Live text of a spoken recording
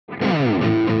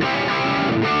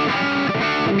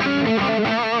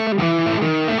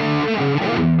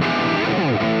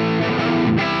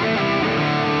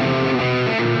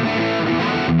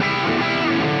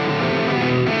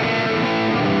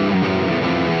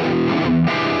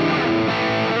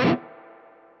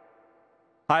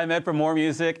Hi, I'm Ed from More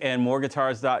Music and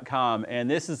MoreGuitars.com,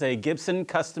 and this is a Gibson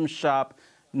Custom Shop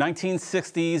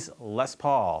 1960s Les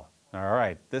Paul. All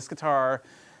right, this guitar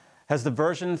has the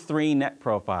version 3 neck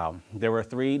profile. There were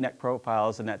 3 neck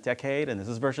profiles in that decade, and this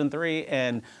is version 3,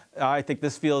 and I think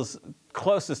this feels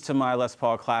closest to my Les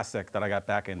Paul Classic that I got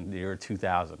back in the year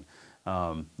 2000.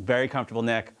 Very comfortable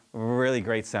neck, really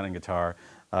great sounding guitar.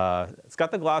 It's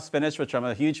got the gloss finish, which I'm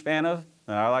a huge fan of.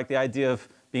 I like the idea of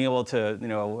being able to,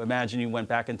 imagine you went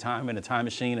back in time in a time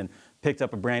machine and picked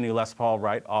up a brand new Les Paul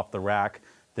right off the rack.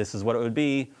 This is what it would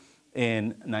be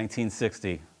in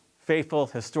 1960. Faithful,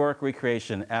 historic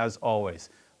recreation, as always,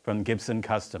 from Gibson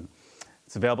Custom.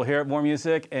 It's available here at More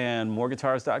Music and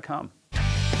MoreGuitars.com.